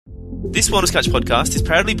This Wellness Couch podcast is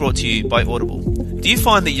proudly brought to you by Audible. Do you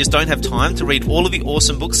find that you just don't have time to read all of the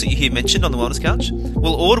awesome books that you hear mentioned on the Wellness Couch?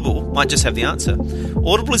 Well, Audible might just have the answer.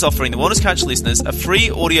 Audible is offering the Wellness Couch listeners a free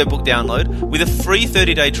audiobook download with a free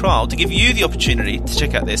 30-day trial to give you the opportunity to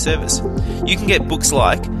check out their service. You can get books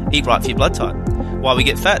like Eat Right for Your Blood Type, Why We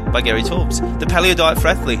Get Fat by Gary Torbs, The Paleo Diet for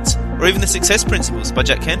Athletes, or even The Success Principles by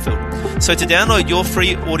Jack Canfield. So to download your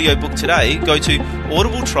free audiobook today, go to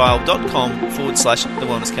audibletrial.com/The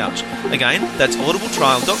Wellness Couch. Again, that's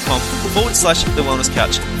audibletrial.com/The Wellness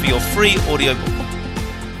Couch for your free audiobook.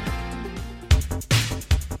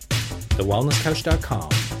 TheWellnessCouch.com,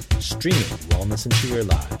 streaming wellness into your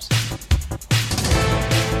lives.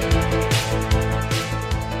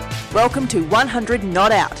 Welcome to 100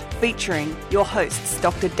 Not Out, featuring your hosts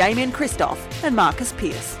Dr. Damien Christoph and Marcus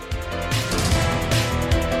Pearce.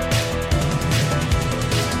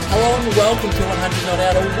 Hello and welcome to 100 Not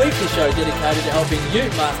Out, a weekly show dedicated to helping you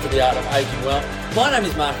master the art of aging well. My name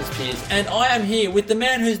is Marcus Pearce, and I am here with the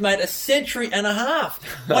man who's made a century and a half,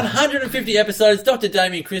 150 episodes, Dr.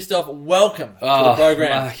 Damien Christoph. Welcome to the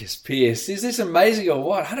program. Marcus Pearce. Is this amazing or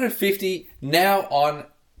what? 150 now on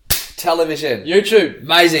television. YouTube.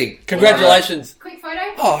 Amazing. Congratulations. Quick photo.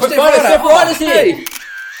 Oh, Quick Steph photo, Ryder. Steph Ryder's here. Hey.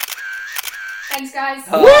 Thanks, guys.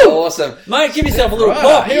 Oh, awesome. Mate, give yourself a little Right.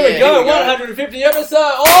 pop. Here we Yeah, go, here we go. 150 episodes.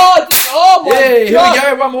 Oh my Yeah, here God. we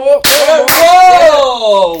go. One more.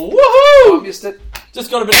 Whoa! Woohoo! I missed it. Just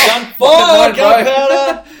got a bit of gunfire, Mine, bro.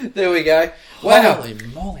 gunpowder. There we go. Wow. Holy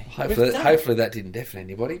moly. Hopefully that didn't deafen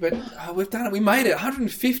anybody, but we've done it. We made it.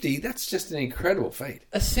 150. That's just an incredible feat.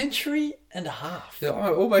 A century and a half. I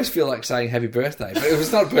almost feel like saying happy birthday, but it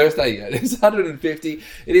was not a birthday yet. It's 150.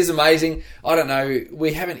 It is amazing. I don't know.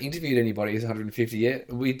 We haven't interviewed anybody who's 150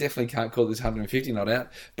 yet. We definitely can't call this 150 not out,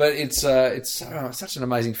 but it's such an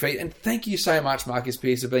amazing feat. And thank you so much, Marcus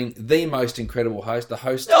Pearce, for being the most incredible host, the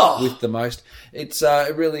host with the most. It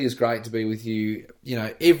really is great to be with you,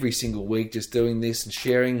 every single week, just doing this and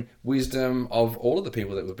sharing wisdom of all of the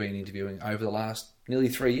people that we've been interviewing over the last nearly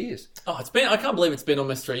 3 years. Oh, I can't believe it's been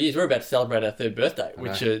almost 3 years. We're about to celebrate our third birthday,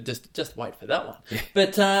 which just wait for that one. Yeah.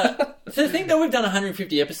 But so to think that we've done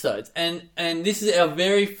 150 episodes, and this is our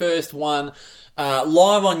very first one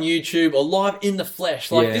live on YouTube or live in the flesh.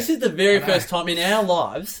 This is the very first time in our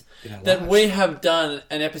lives that we have done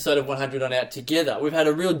an episode of 100 on Out together. We've had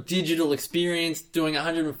a real digital experience doing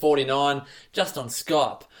 149 just on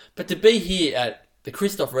Skype. But to be here at the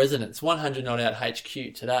Christoph Residence, 100 Not Out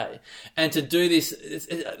HQ today, and to do this,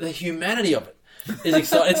 the humanity of it is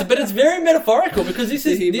exciting. But it's very metaphorical because this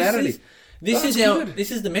is humanity. This is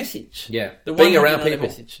the message. Yeah, the being around people.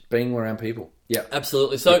 Message. Being around people. Yeah,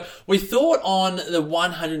 absolutely. So we thought on the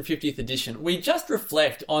 150th edition, we just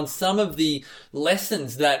reflect on some of the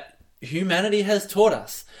lessons that humanity has taught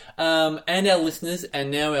us, and our listeners and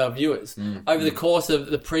now our viewers over the course of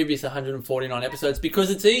the previous 149 episodes, because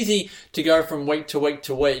it's easy to go from week to week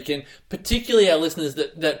to week, and particularly our listeners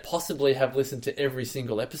that possibly have listened to every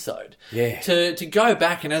single episode. Yeah. To go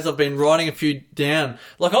back, and as I've been writing a few down,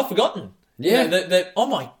 I've forgotten. Yeah. That oh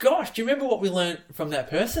my gosh, do you remember what we learned from that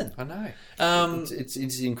person? I know.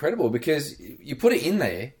 It's incredible because you put it in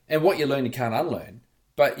there, and what you learn you can't unlearn.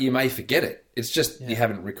 But you may forget it. It's just you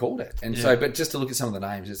haven't recalled it. And so, but just to look at some of the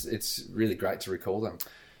names, it's really great to recall them.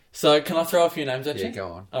 So can I throw a few names at you? Yeah,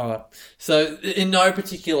 go on. All right. So in no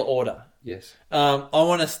particular order. Yes. I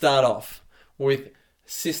want to start off with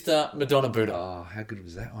Sister Madonna Buddha. Oh, how good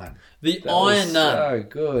was that one? The Iron Nun. So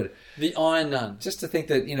good. The Iron Nun. Just to think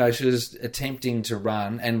that, she was attempting to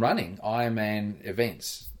running Ironman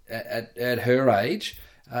events at her age.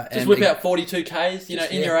 Just whip out 42 Ks,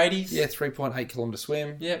 in your 80s. Yeah, 3.8 kilometre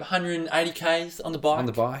swim. Yeah, 180 Ks on the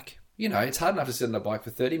bike. It's hard enough to sit on a bike for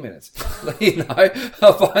 30 minutes. I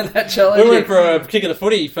find that challenging. We went for a kick of the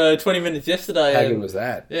footy for 20 minutes yesterday. How good was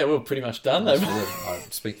that? Yeah, we were pretty much done though.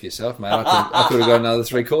 Speak for yourself, mate. I could have got another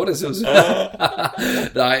 3/4. It was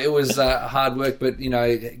it was hard work, but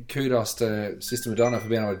kudos to Sister Madonna for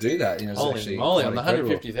being able to do that. Holy moly! On the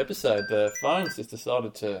 150th episode, the phones just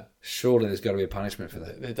decided to. Surely there's got to be a punishment for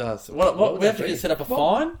that. There does. What we have to set up a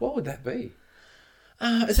fine. What would that be?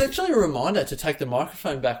 It's actually a reminder to take the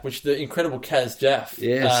microphone back, which the incredible Kaz Jaff,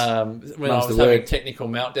 when I was having technical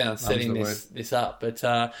meltdown setting this up. But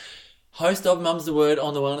host of Mum's the Word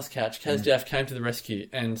on the Wellness Couch, Kaz Jaff came to the rescue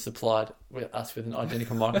and supplied us with an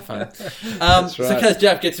identical microphone. Right. So Kaz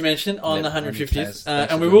Jaff gets mentioned on the 150th,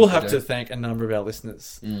 and we will have to thank a number of our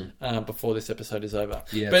listeners before this episode is over.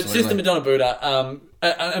 Yeah, but Sister Madonna Buddha,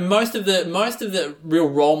 and most of the real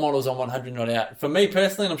role models on 100 Not Out, for me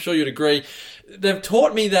personally, and I'm sure you'd agree, they've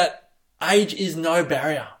taught me that age is no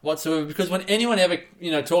barrier whatsoever, because when anyone ever,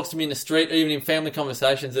 talks to me in the street, or even in family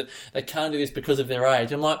conversations, that they can't do this because of their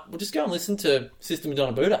age, I'm like, well, just go and listen to Sister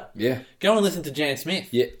Madonna Buddha. Yeah. Go and listen to Jan Smith.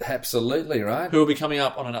 Yeah, absolutely, right? Who will be coming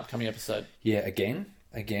up on an upcoming episode. Yeah, again,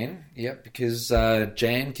 because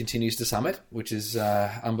Jan continues to summit, which is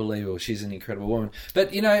unbelievable. She's an incredible woman.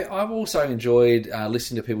 But, I've also enjoyed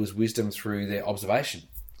listening to people's wisdom through their observation.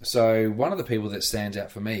 So one of the people that stands out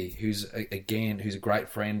for me, who's a great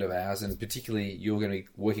friend of ours, and particularly you're going to be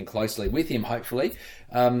working closely with him, hopefully,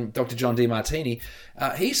 Dr. John DeMartini,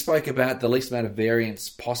 he spoke about the least amount of variance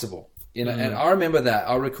possible. And I remember that.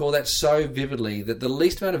 I recall that so vividly, that the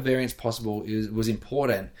least amount of variance possible was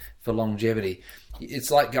important for longevity.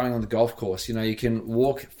 It's like going on the golf course. You can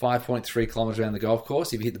walk 5.3 kilometres around the golf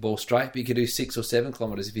course if you hit the ball straight, but you could do 6 or 7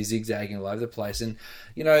 kilometres if you're zigzagging all over the place. And,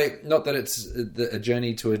 not that it's a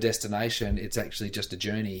journey to a destination, it's actually just a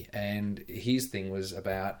journey. And his thing was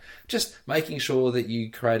about just making sure that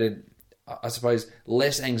you created, I suppose,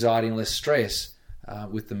 less anxiety and less stress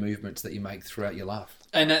with the movements that you make throughout your life.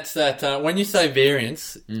 And that's that. When you say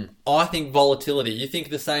variance, I think volatility. You think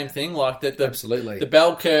the same thing, like that. Absolutely. The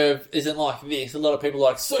bell curve isn't like this. A lot of people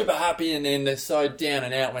are like super happy, and then they're so down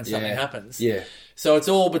and out when something happens. Yeah. So it's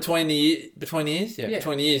all between the years. Between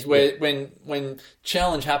the years, where when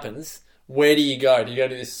challenge happens, where do you go? Do you go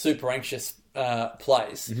to this super anxious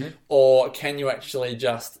place, or can you actually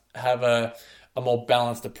just have a more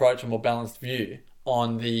balanced approach, a more balanced view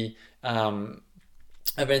on the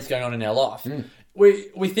events going on in our life?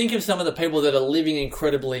 We think of some of the people that are living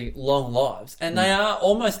incredibly long lives, and they are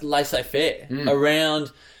almost laissez-faire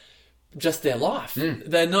around just their life.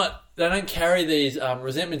 They don't carry these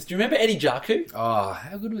resentments. Do you remember Eddie Jaku? Oh,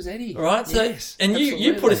 how good was Eddie? Right, so yes, and you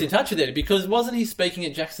absolutely. put us in touch with Eddie, because wasn't he speaking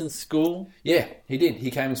at Jackson's school? Yeah, he did.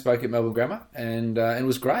 He came and spoke at Melbourne Grammar, and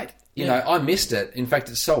was great. I missed it. In fact,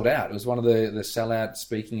 it sold out. It was one of the sellout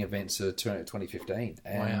speaking events of 2015,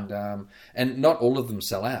 and and not all of them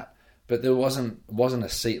sell out. But there wasn't a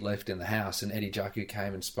seat left in the house, and Eddie Jaku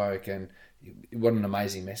came and spoke, and what an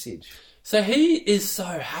amazing message. So he is so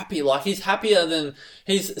happy. Like, he's happier than...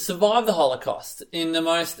 He's survived the Holocaust in the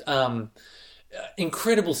most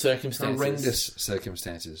incredible circumstances. Horrendous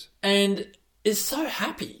circumstances. And is so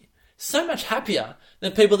happy. So much happier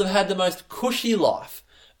than people that have had the most cushy life,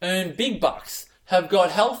 earn big bucks, have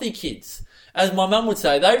got healthy kids. As my mum would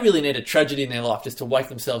say, they really need a tragedy in their life just to wake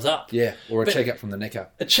themselves up. Yeah, or a checkup from the neck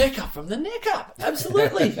up. A checkup from the neck up.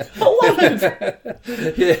 Absolutely. I love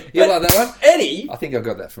it. Yeah, you like that one? Eddie... I think I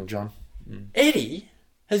got that from John. Eddie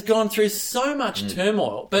has gone through so much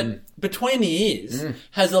turmoil, but between the years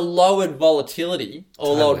has a lowered volatility,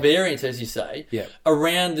 or lowered variance, as you say,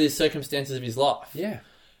 around the circumstances of his life. Yeah.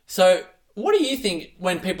 So what do you think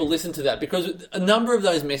when people listen to that? Because a number of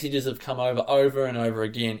those messages have come over and over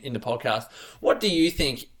again in the podcast. What do you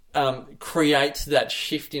think creates that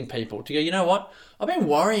shift in people to go, you know what? I've been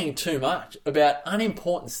worrying too much about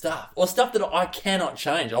unimportant stuff, or stuff that I cannot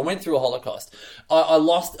change. I went through a Holocaust. I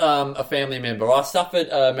lost a family member. I suffered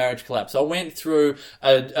a marriage collapse. I went through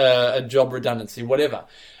a job redundancy, whatever.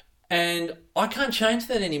 And I can't change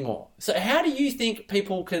that anymore. So how do you think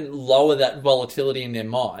people can lower that volatility in their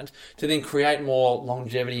mind to then create more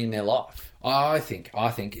longevity in their life? I think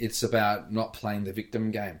it's about not playing the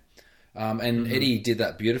victim game. And Eddie did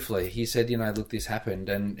that beautifully. He said, look, this happened,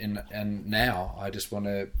 and now I just want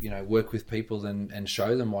to, work with people and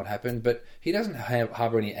show them what happened. But he doesn't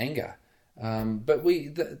harbour any anger. But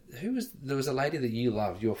there was a lady that you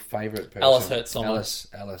loved, your favourite person. Alice Hertzsommer.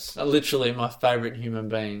 Alice. Literally my favourite human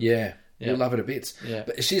being. Yeah. You love her to bits. Yeah.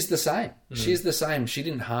 But she's the same. She's the same. She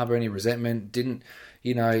didn't harbour any resentment, didn't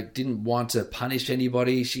want to punish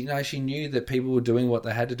anybody. She knew that people were doing what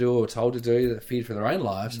they had to do or were told to do, that feared for their own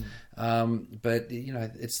lives. But,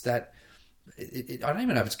 it's that... I don't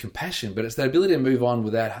even know if it's compassion, but it's that ability to move on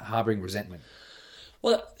without harbouring resentment.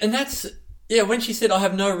 Well, and that's... Yeah, when she said, I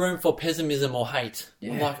have no room for pessimism or hate.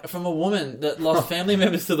 Yeah. Like, from a woman that lost family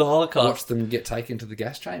members to the Holocaust. Watch them get taken to the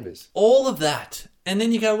gas chambers. All of that. And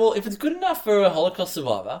then you go, well, if it's good enough for a Holocaust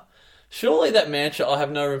survivor, surely that mantra, I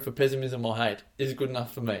have no room for pessimism or hate, is good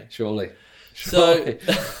enough for me. Surely. So,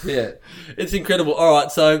 yeah, it's incredible. All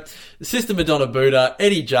right, so Sister Madonna Buddha,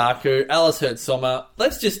 Eddie Jaku, Alice Hertzsommer.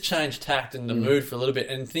 Let's just change tact and the mood for a little bit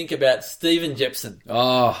and think about Stephen Jepson.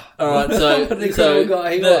 Oh, all right. So, what an incredible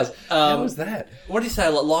guy he was. How was that? What do you say?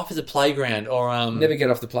 Like, life is a playground, or never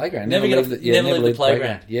get off the playground. Never leave the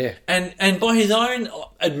playground. Yeah, and by his own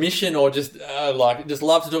admission, or just just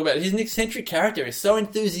love to talk about it, he's an eccentric character. He's so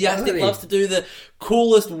enthusiastic, loves to do the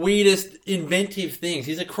coolest, weirdest, inventive things.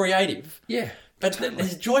 He's a creative. Yeah. But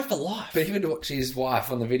there's joy for life. But even to watch his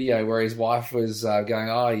wife on the video where his wife was going,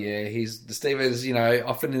 oh yeah, Steve is,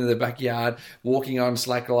 often in the backyard walking on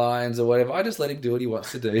slack lines or whatever. I just let him do what he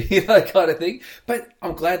wants to do, kind of thing. But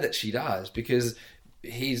I'm glad that she does, because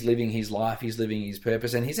he's living his life, he's living his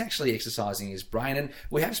purpose, and he's actually exercising his brain. And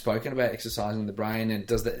we have spoken about exercising the brain, and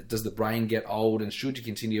does the brain get old, and should you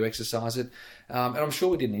continue to exercise it? And I'm sure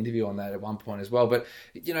we did an interview on that at one point as well. But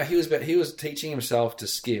he was teaching himself to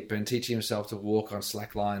skip and teaching himself to walk on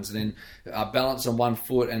slack lines, and then balance on one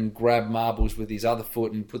foot and grab marbles with his other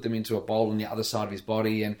foot and put them into a bowl on the other side of his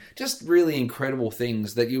body, and just really incredible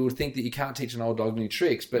things that you would think that you can't teach an old dog new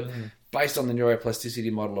tricks, but based on the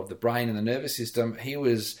neuroplasticity model of the brain and the nervous system, he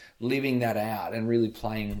was living that out and really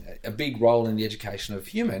playing a big role in the education of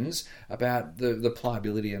humans about the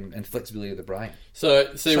pliability and flexibility of the brain. So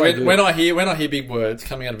when I hear big words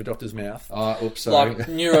coming out of a doctor's mouth, sorry. like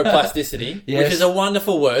neuroplasticity, Yes. which is a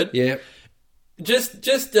wonderful word. Yeah.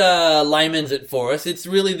 Just layman's it for us. It's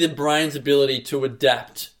really the brain's ability to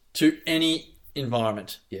adapt to any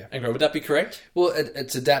environment. Yeah. And grow. Would that be correct? Well,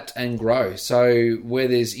 it's adapt and grow. So where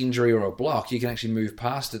there's injury or a block, you can actually move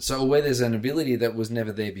past it. So where there's an ability that was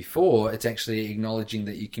never there before, it's actually acknowledging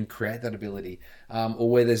that you can create that ability. Or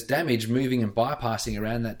where there's damage, moving and bypassing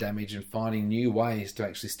around that damage and finding new ways to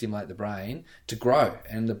actually stimulate the brain to grow.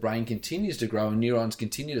 And the brain continues to grow, and neurons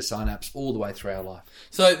continue to synapse all the way through our life.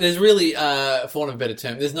 So there's really, for want of a better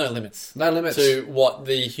term, there's no limits. No limits. To what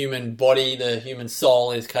the human body, the human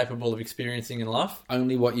soul is capable of experiencing in life.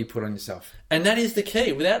 Only what you put on yourself. And that is the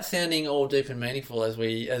key, without sounding all deep and meaningful as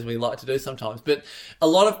we like to do sometimes. But a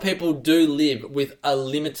lot of people do live with a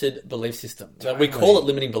limited belief system. We call it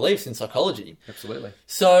limiting beliefs in psychology. Absolutely.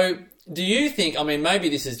 So do you think, maybe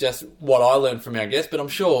this is just what I learned from our guests, but I'm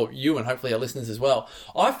sure you and hopefully our listeners as well,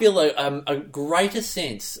 I feel a greater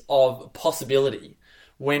sense of possibility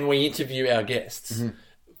when we interview our guests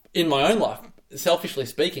in my own life, selfishly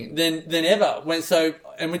speaking, than ever.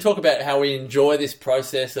 And we talk about how we enjoy this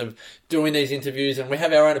process of doing these interviews, and we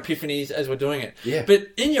have our own epiphanies as we're doing it. Yeah. But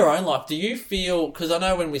in your own life, do you feel, because I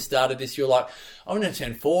know when we started this, you're like, I'm going to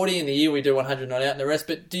turn 40 in the year we do 100 Not Out and the rest,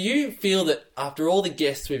 but do you feel that after all the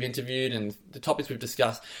guests we've interviewed and the topics we've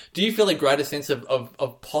discussed, do you feel a greater sense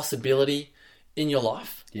of possibility in your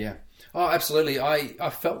life? Yeah. Oh, absolutely.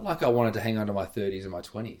 I felt like I wanted to hang on to my 30s and my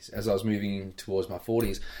 20s as I was moving towards my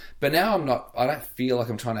 40s. But now I don't feel like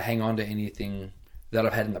I'm trying to hang on to anything that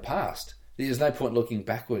I've had in the past. There's no point looking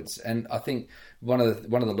backwards. And I think one of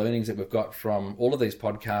the learnings that we've got from all of these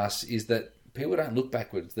podcasts is that people don't look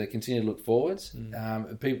backwards. They continue to look forwards,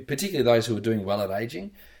 particularly those who are doing well at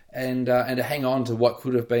aging, and to hang on to what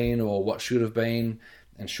could have been or what should have been,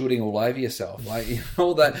 and shooting all over yourself,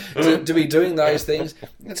 all that, to be doing those things,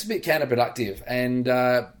 it's a bit counterproductive. And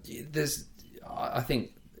I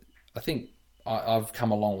think I've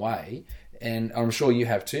come a long way, and I'm sure you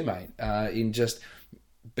have too, mate, in just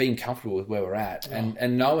being comfortable with where we're at,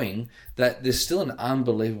 and knowing that there's still an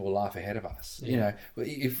unbelievable life ahead of us. Yeah.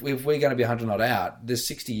 If we're going to be 100 Not Out, there's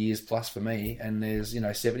 60 years plus for me, and there's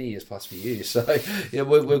 70 years plus for you. So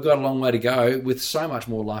we've got a long way to go with so much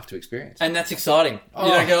more life to experience. And that's exciting. You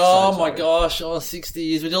don't go, my gosh, 60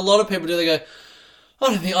 years. Which a lot of people do. They go, I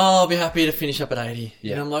don't think, I'll be happy to finish up at 80.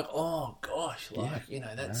 Yeah. And I'm like, oh gosh,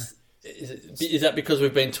 that's... Is that because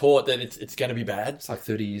we've been taught that it's going to be bad? It's like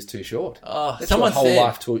 30 years too short. Oh, that's someone your whole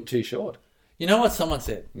said, life too short. You know what someone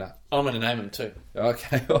said? No. I'm going to name him too.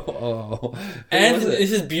 Okay. Anthony,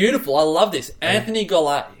 this is beautiful. I love this. Anthony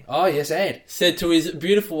Golay. Oh, yes, Ed. Said to his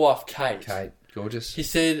beautiful wife, Kate. Kate, gorgeous. He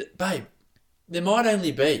said, babe, there might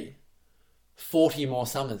only be 40 more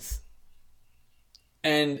summers.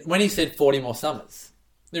 And when he said 40 more summers,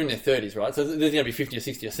 they're in their 30s, right? So there's going to be 50 or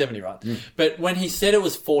 60 or 70, right? But when he said it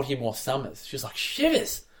was 40 more summers, she was like,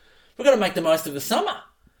 shivers. We've got to make the most of the summer.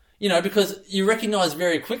 Because you recognise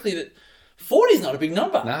very quickly that 40 is not a big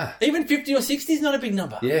number. Nah. Even 50 or 60 is not a big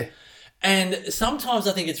number. Yeah. And sometimes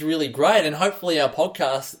I think it's really great, and hopefully our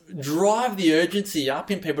podcasts drive the urgency up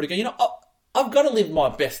in people to go, I've got to live my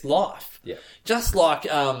best life. Yeah. Just like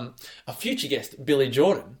a future guest, Billy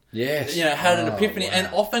Jordan. Yes. Had an epiphany, and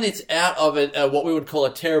often it's out of what we would call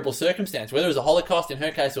a terrible circumstance, whether it was a Holocaust, in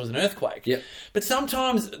her case it was an earthquake. Yep. But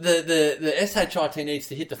sometimes the SHIT needs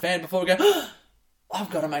to hit the fan before we go, I've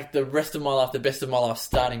got to make the rest of my life the best of my life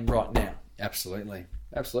starting right now. Absolutely.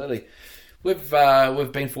 We've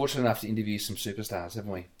been fortunate enough to interview some superstars,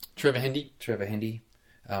 haven't we? Trevor Hendy,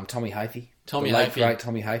 Tommy Hafey. Tommy the late, Hafey. great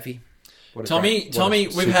Tommy Hafey. Tommy,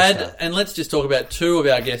 we've had, and let's just talk about two of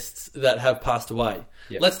our guests that have passed away.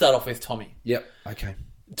 Yep. Let's start off with Tommy. Yep. Okay.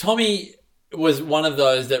 Tommy was one of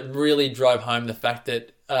those that really drove home the fact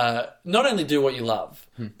that not only do what you love,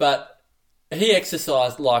 but he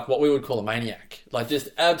exercised like what we would call a maniac. Like just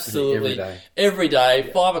absolutely Every day. every day,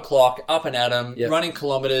 5 o'clock, up and at 'em, Yep. running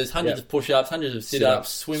kilometres, hundreds Yep. of push-ups, hundreds of sit-ups,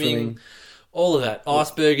 swimming, swimming. all of that,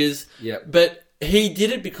 icebergers. Yep. But he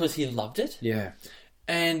did it because he loved it. Yeah.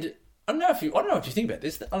 And I don't know what you think about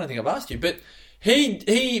this. I don't think I've asked you, but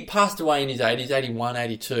he passed away in his 80s, 81,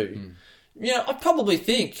 82. You know, I probably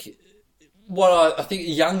think I think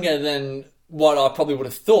younger than what I probably would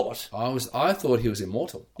have thought. I thought he was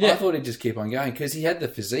immortal. Yeah. I thought he'd just keep on going because he had the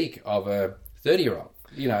physique of a 30-year-old.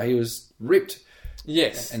 You know, he was ripped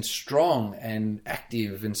Yes. and strong and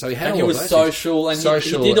active, and so he had And he all was of those social, and things.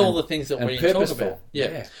 he did all the things that and we talk purposeful. about.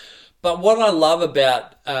 Yeah. But what I love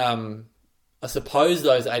about, I suppose,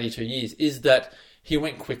 those 82 years is that he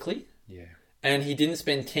went quickly Yeah. and he didn't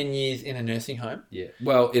spend 10 years in a nursing home. Yeah.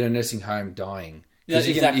 Well, in a nursing home, dying. Yeah, Because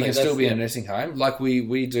exactly. you can still be in a Yeah. nursing home. Like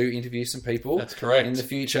we do interview some people. That's correct. In the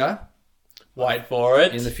future. Wait for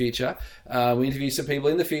it. In the future. We interview some people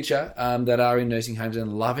in the future that are in nursing homes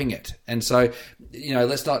and loving it. And so, you know,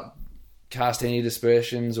 let's not cast any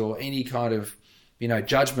dispersions or any kind of, you know,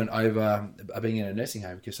 judgment over being in a nursing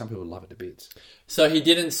home because some people love it to bits. So he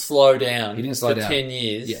didn't slow down. He didn't slow for down. 10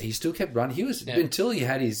 years. Yeah, he still kept running. He was until he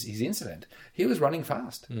had his incident. He was running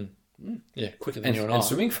fast. Yeah, quicker than you and I. And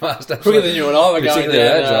swimming fast. Quicker than you and I were going Particularly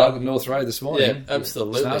down. that jog, North Road this morning. Yeah,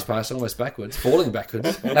 absolutely. Snail's pass almost backwards, falling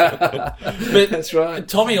backwards. But That's right.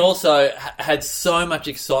 Tommy also had so much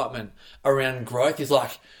excitement around growth. He's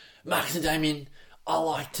like, Marcus and Damien, I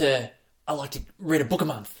like to read a book a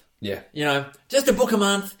month. Yeah. You know, just a book a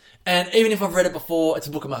month. And even if I've read it before, it's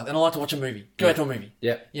a book a month. And I like to watch a movie. Go out to a movie.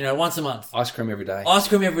 Yeah. You know, once a month. Ice cream every day. Ice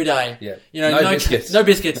cream every day. Yeah. You know, No biscuits. No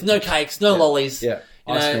biscuits, no cakes, no lollies. Yeah.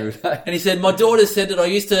 You Ice know, cream every day. And he said, my daughter said that I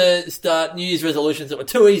used to start New Year's resolutions that were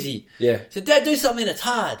too easy. Yeah. He said, Dad, do something that's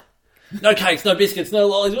hard. No cakes, no biscuits, no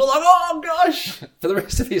lollies. We're like, oh gosh. For the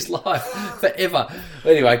rest of his life. Forever.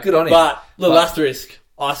 Anyway, good on him. But little asterisk,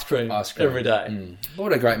 ice cream every day.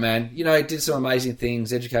 What a great man. You know, did some amazing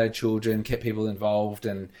things, educated children, kept people involved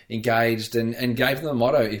and engaged and gave them a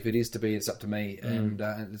motto, if it is to be, it's up to me. And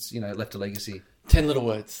it's, you know, left a legacy. 10 little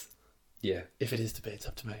words. Yeah. If it is to be, it's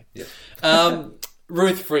up to me. Yeah.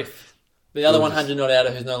 Ruth Frith, the other Gorgeous. 100 not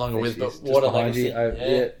outer who's no longer with, but Just what a behind legacy. you. Oh,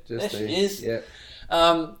 yeah, just there there. she is.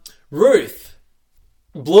 Yeah. Ruth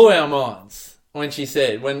blew our minds when she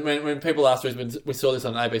said, when people asked Ruth, when we saw this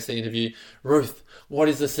on an ABC interview, Ruth, what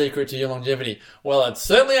is the secret to your longevity? Well, it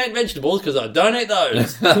certainly ain't vegetables because I don't eat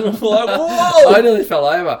those. We're like, whoa! I nearly fell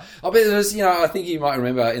over. I bet there was, you know, I think you might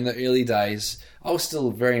remember in the early days, I was still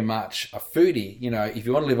very much a foodie. You know, if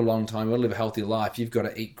you want to live a long time, you want to live a healthy life, you've got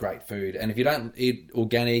to eat great food. And if you don't eat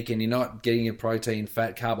organic and you're not getting your protein,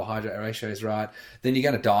 fat, carbohydrate ratios right, then you're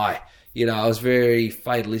going to die. You know, I was very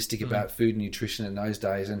fatalistic about food and nutrition in those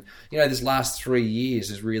days. And, you know, this last 3 years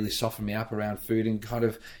has really softened me up around food and kind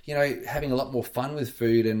of, you know, having a lot more fun with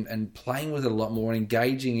food and playing with it a lot more and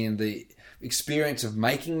engaging in the experience of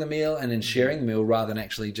making the meal and then sharing the meal rather than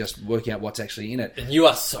actually just working out what's actually in it. And you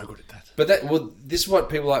are so good at that. But this is what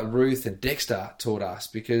people like Ruth and Dexter taught us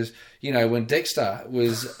because, you know, when Dexter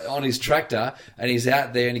was on his tractor and he's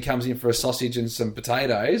out there and he comes in for a sausage and some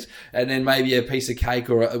potatoes and then maybe a piece of cake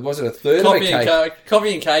or was it a third of a cake?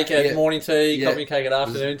 Coffee and cake at Yeah. morning tea, Yeah. coffee and cake at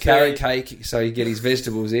afternoon tea. Carrot cake so he'd get his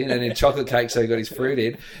vegetables in and then chocolate cake so he got his fruit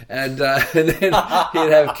in and then he'd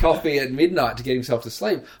have coffee at midnight to get himself to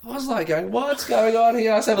sleep. I was like going, what's going on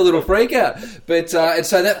here? I was having a little freak out. But and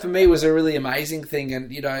so that for me was a really amazing thing.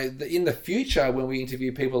 And, you know, in the future when we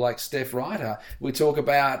interview people like Steph Ryder, we talk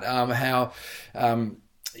about how...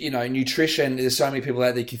 you know, nutrition, there's so many people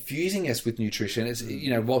out there confusing us with nutrition. It's, you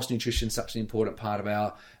know, whilst nutrition is such an important part of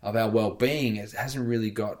our well-being, it hasn't really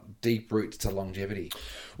got deep roots to longevity.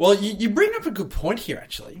 Well, you bring up a good point here,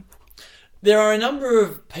 actually. There are a number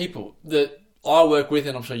of people that I work with,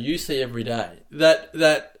 and I'm sure you see every day,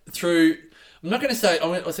 that through... I'm not going to say,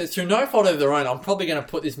 I'll say through no fault of their own, I'm probably going to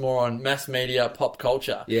put this more on mass media, pop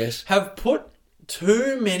culture. Yes. Have put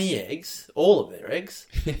too many eggs, all of their eggs,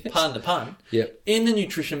 pun to pun, Yep. in the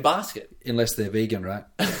nutrition basket. Unless they're vegan, right?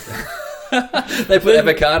 They put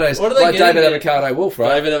avocados, What are they like getting David there? Avocado Wolf,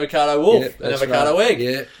 right? David Avocado Wolf, Yep, an that's avocado right. egg.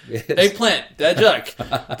 Yeah, yes. Eggplant, dad joke.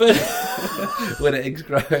 But When eggs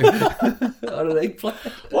grow on an eggplant.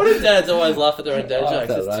 what do dads always laugh at their own dad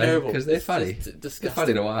jokes? It's terrible. Because they're It's funny. just They're disgusting.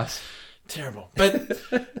 funny to us. Terrible. But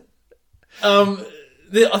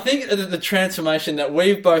I think the transformation that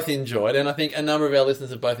we've both enjoyed, and I think a number of our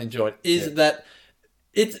listeners have both enjoyed, is that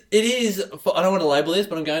it is, I don't want to label this,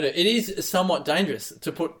 but I'm going to, it is somewhat dangerous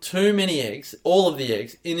to put too many eggs, all of the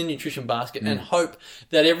eggs, in a nutrition basket and hope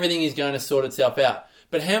that everything is going to sort itself out.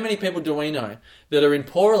 But how many people do we know that are in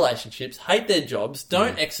poor relationships, hate their jobs,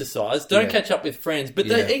 don't exercise, don't catch up with friends, but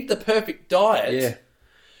they eat the perfect diet? Yeah.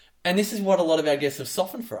 And this is what a lot of our guests have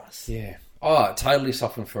softened for us. Yeah. Oh, it totally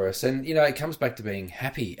softened for us. And, it comes back to being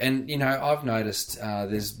happy. And, I've noticed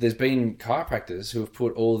there's been chiropractors who have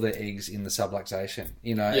put all their eggs in the subluxation,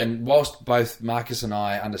 and whilst both Marcus and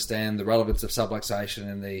I understand the relevance of subluxation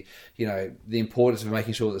and the importance of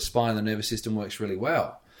making sure that the spine and the nervous system works really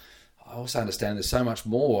well, I also understand there's so much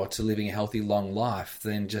more to living a healthy, long life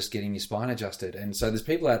than just getting your spine adjusted. And so there's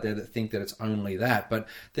people out there that think that it's only that, but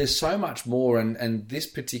there's so much more. And this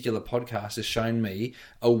particular podcast has shown me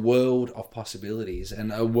a world of possibilities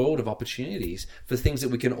and a world of opportunities for things that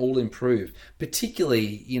we can all improve,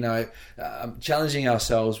 particularly, challenging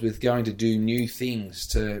ourselves with going to do new things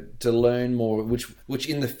to learn more, which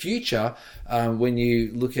in the future, when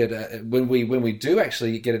you look at, when we do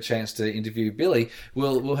actually get a chance to interview Billy,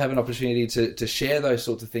 we'll have an opportunity to share those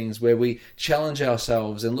sorts of things where we challenge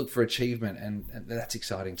ourselves and look for achievement, and that's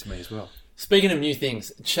exciting to me as well. Speaking of new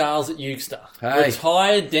things, Charles Eugster, Hey,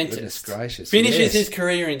 retired dentist, goodness gracious, finishes his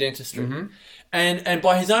career in dentistry. And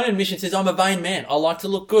by his own admission says, I'm a vain man. I like to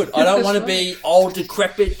look good. I don't want to be old,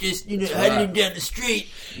 decrepit, just heading down the street.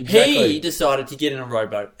 Exactly. He decided to get in a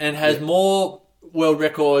rowboat and has more world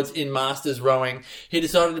records in masters rowing. He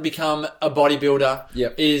decided to become a bodybuilder.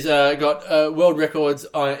 Yep. He's got world records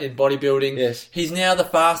in bodybuilding. Yes. He's now the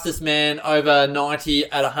fastest man over 90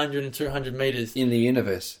 at 100 and 200 meters. In the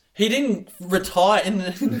universe. He didn't retire.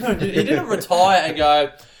 He didn't retire and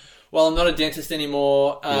go, well, I'm not a dentist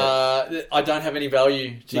anymore. I don't have any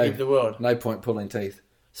value to give the world. No point pulling teeth.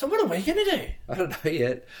 So what are we going to do? I don't know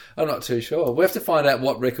yet. I'm not too sure. We have to find out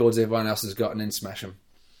what records everyone else has got and then smash them.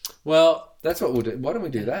 Well, That's what we'll do. Why don't we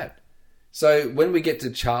do that? So when we get to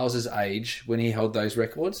Charles's age, when he held those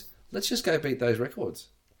records, let's just go beat those records.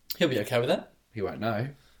 he'll be okay with that. He won't know.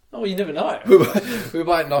 Oh, you never know. We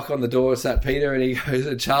might knock on the door of St. Peter and he goes,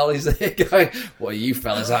 and Charlie's there going, well, you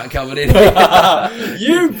fellas aren't coming in.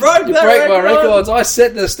 You broke that Break my record. records. I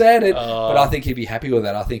set the standard. But I think he'd be happy with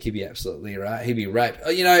that. I think he'd be absolutely right. He'd be raped.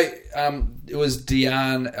 It was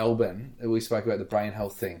Deanne Elbin that we spoke about the brain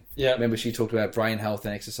health thing. Yeah. Remember, she talked about brain health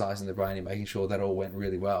and exercising the brain and making sure that all went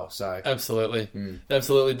really well. So Absolutely.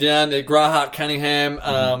 Absolutely. Down to Grahart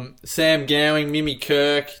Cunningham, Sam Gowing, Mimi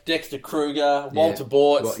Kirk, Dexter Kruger, Walter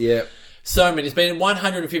Bortz. Well, yeah. So many. It's been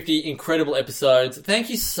 150 incredible episodes. Thank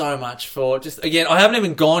you so much for just, again, I haven't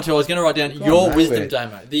even gone to, I was going to write down your mate, wisdom, we're-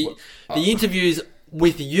 Damo. The interviews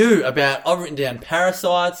with you about, I've written down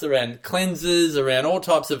parasites, around cleansers, around all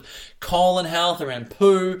types of colon health, around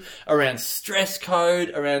poo, around stress code,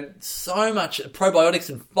 around so much probiotics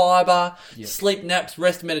and fibre, sleep, naps,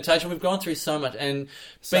 rest, meditation. We've gone through so much, and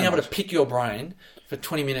being able to pick your brain for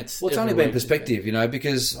 20 minutes. Well, it's every only been week. perspective,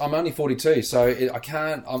 because I'm only 42, so I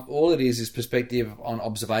can't. All it is perspective on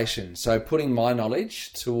observation. So putting my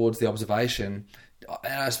knowledge towards the observation,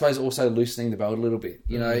 and I suppose also loosening the belt a little bit.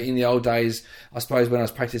 In the old days, I suppose when I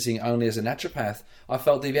was practicing only as a naturopath, I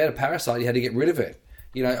felt that if you had a parasite, you had to get rid of it.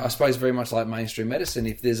 I suppose very much like mainstream medicine,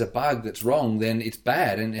 if there's a bug that's wrong, then it's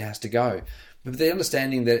bad and it has to go. But the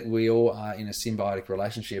understanding that we all are in a symbiotic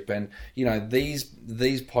relationship, and these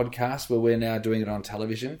podcasts where we're now doing it on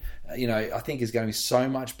television, I think is going to be so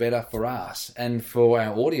much better for us and for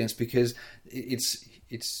our audience because it's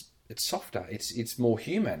softer, it's more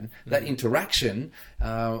human. That interaction,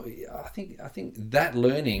 I think that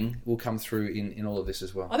learning will come through in all of this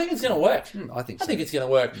as well. I think it's going to work. I think so. I think it's going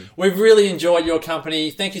to work. We've really enjoyed your company.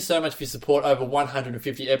 Thank you so much for your support over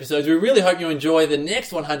 150 episodes. We really hope you enjoy the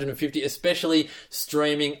next 150, especially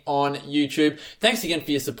streaming on YouTube. Thanks again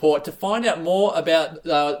for your support. To find out more about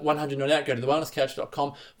 100 Not Out, go to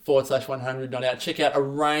thewellnesscouch.com/100 Not Out. Check out a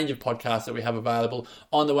range of podcasts that we have available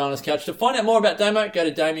on the Wellness Couch. To find out more about Damo, go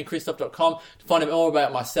to DamienChristoff.com. To find out more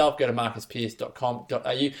about myself, go to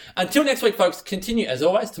MarcusPearce.com.au. Until next week, folks, continue as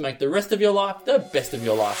always to make the rest of your life the best of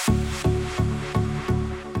your life.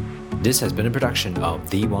 This has been a production of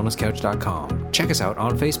TheWellnessCouch.com. Check us out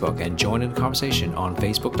on Facebook and join in the conversation on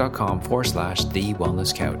Facebook.com/The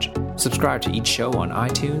Wellness Couch. Subscribe to each show on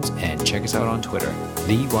iTunes and check us out on Twitter.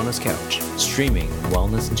 The Wellness Couch, streaming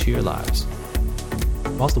wellness into your lives.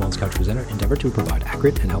 Whilst the Wellness Couch presenter endeavor to provide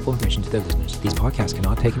accurate and helpful information to their listeners, these podcasts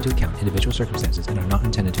cannot take into account individual circumstances and are not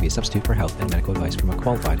intended to be a substitute for health and medical advice from a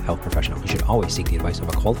qualified health professional. You should always seek the advice of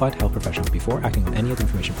a qualified health professional before acting on any of the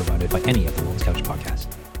information provided by any of the Wellness Couch podcasts.